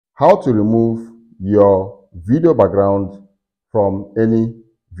How to remove your video background from any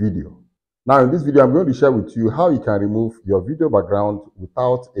video. Now in this video, I'm going to share with you how you can remove your video background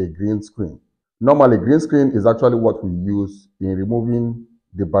without a green screen. Normally, green screen is actually what we use in removing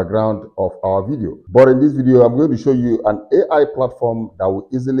the background of our video. But in this video, I'm going to show you an AI platform that will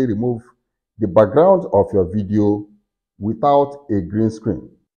easily remove the background of your video without a green screen.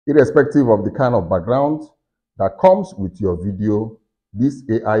 Irrespective of the kind of background that comes with your video, this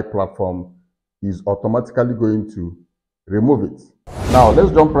AI platform is automatically going to remove it. Now,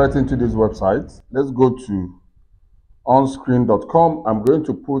 let's jump right into this website. Let's go to Unscreen.com. I'm going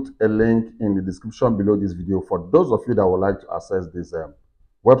to put a link in the description below this video for those of you that would like to access this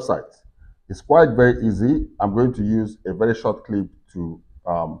website. It's quite very easy. I'm going to use a very short clip to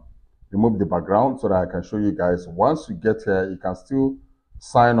remove the background so that I can show you guys. Once you get here, you can still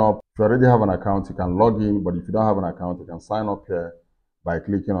sign up. If you already have an account, you can log in, but if you don't have an account, you can sign up here by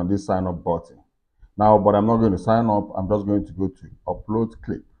clicking on this sign up button. Now, but I'm not going to sign up. I'm just going to go to upload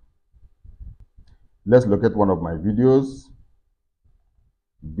clip. Let's locate one of my videos,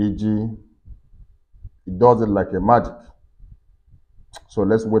 BG. It does it like a magic. So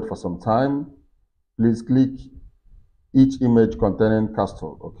let's wait for some time. Please click each image containing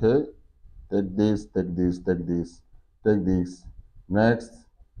castle, okay? Take this, take this, take this, take this. Next.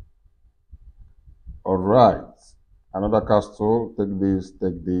 All right. Another castle, take this,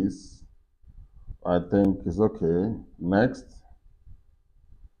 take this. I think it's okay. Next.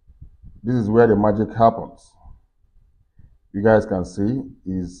 This is where the magic happens. You guys can see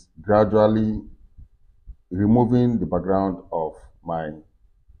is gradually removing the background of my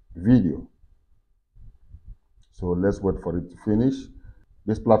video. So let's wait for it to finish.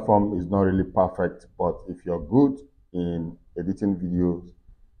 This platform is not really perfect, but if you're good in editing videos,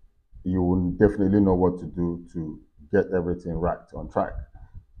 you will definitely know what to do to get everything right on track.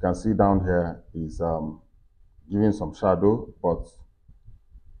 You can see down here is giving some shadow, but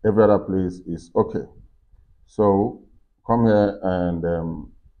every other place is okay. So come here and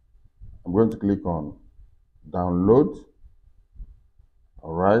I'm going to click on download.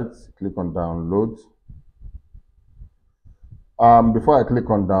 All right, click on download. Before I click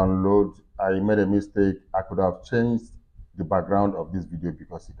on download, I made a mistake. I could have changed the background of this video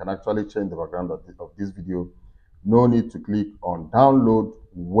because you can actually change the background of this video. No need to click on download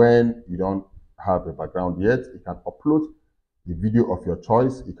when you don't have a background yet. You can upload the video of your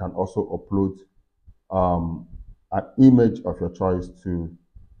choice. You can also upload an image of your choice to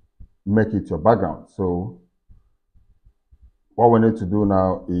make it your background. So what we need to do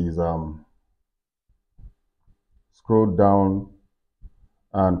now is scroll down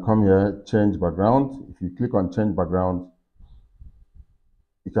and come here, change background. If you click on change background,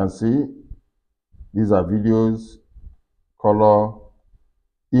 you can see these are videos, color,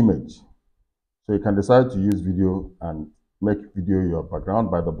 image. So you can decide to use video and make video your background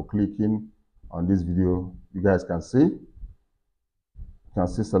by double clicking on this video. You guys can see. You can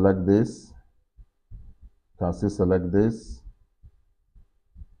see select this. You can see select this.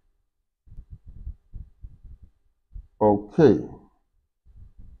 Okay. You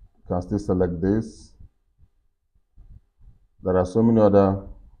can still select this. There are so many other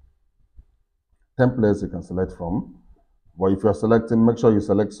templates you can select from. But if you're selecting, make sure you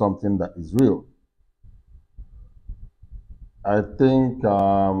select something that is real. I think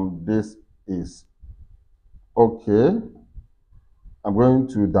this is okay. I'm going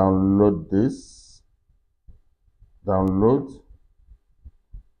to download this. Download.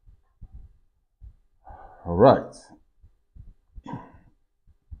 All right.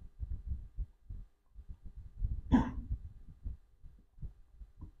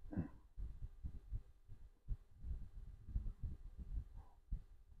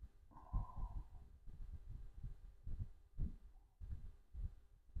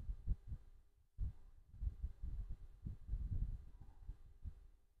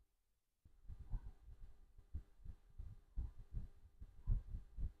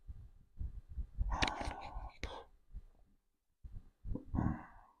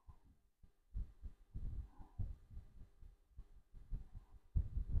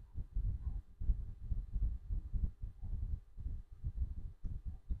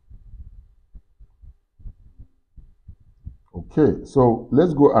 Okay, so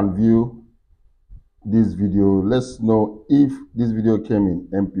let's go and view this video. Let's know if this video came in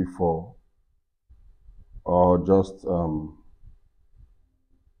MP4 or just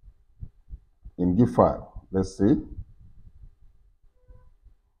in GIF file. Let's see.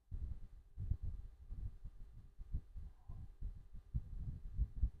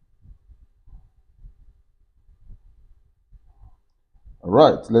 All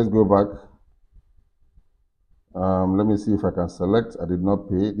right, let's go back. Let me see if I can select. I did not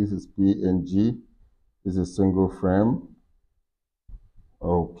pay. This is PNG. This is single frame.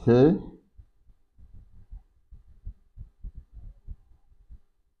 Okay.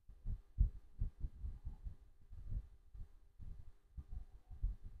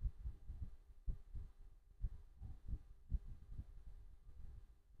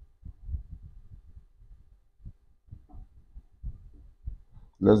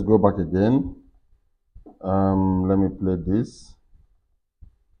 Let's go back again. Let me play this.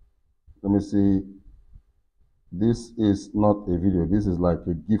 Let me see. This is not a video. This is like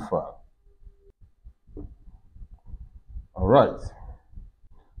a GIF file. All right.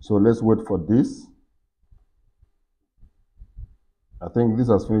 So let's wait for this. I think this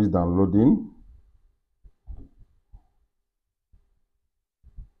has finished downloading.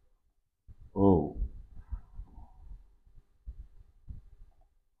 Oh.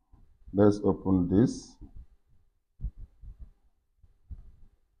 Let's open this.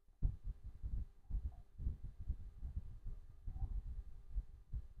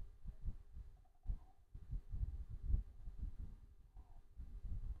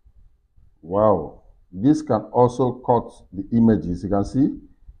 Wow, this can also cut the images. You can see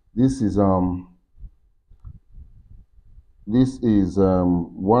this is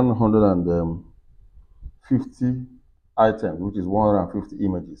 150 items, which is 150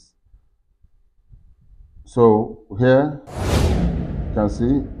 images. So here you can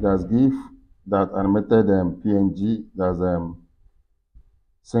see there's GIF, that animated PNG, there's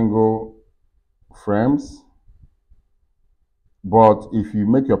single frames. But if you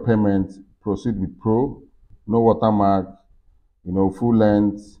make your payment, proceed with Pro, no watermark, full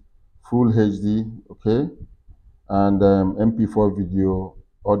length, full HD, okay, and MP4 video,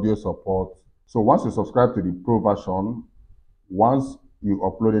 audio support. So once you subscribe to the Pro version, once you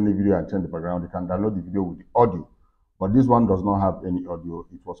upload any video and change the background, you can download the video with the audio. But this one does not have any audio.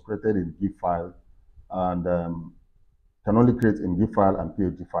 It was created in GIF file and can only create in GIF file and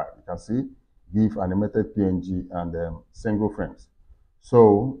PNG file. You can see GIF, animated PNG, and single frames.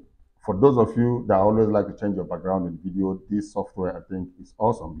 So for those of you that always like to change your background in video, this software I think is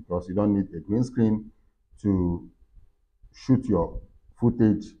awesome because you don't need a green screen to shoot your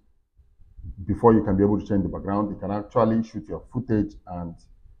footage before you can be able to change the background. You can actually shoot your footage and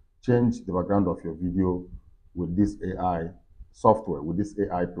change the background of your video with this AI software, with this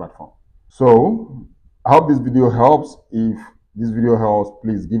AI platform. So I hope this video helps. If this video helps,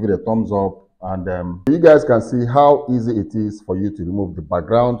 please give it a thumbs up, and you guys can see how easy it is for you to remove the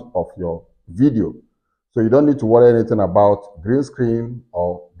background of your video. So you don't need to worry anything about green screen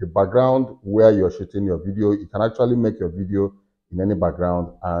or the background where you're shooting your video. You can actually make your video in any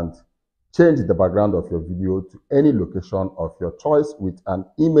background and change the background of your video to any location of your choice with an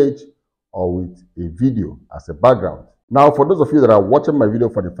image or with a video as a background. Now, for those of you that are watching my video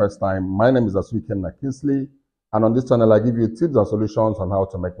for the first time, my name is Asuiken Kingsley, and on this channel I give you tips and solutions on how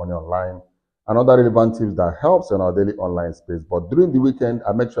to make money online and other relevant tips that helps in our daily online space. But during the weekend,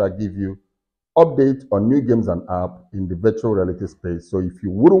 I make sure I give you updates on new games and apps in the virtual reality space. So if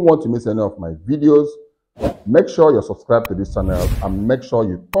you wouldn't want to miss any of my videos, make sure you're subscribed to this channel and make sure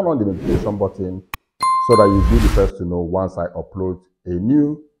you turn on the notification button so that you'll be the first to know once I upload a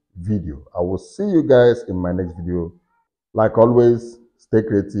new video. I will see you guys in my next video. Like always, stay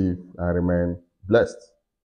creative and remain blessed.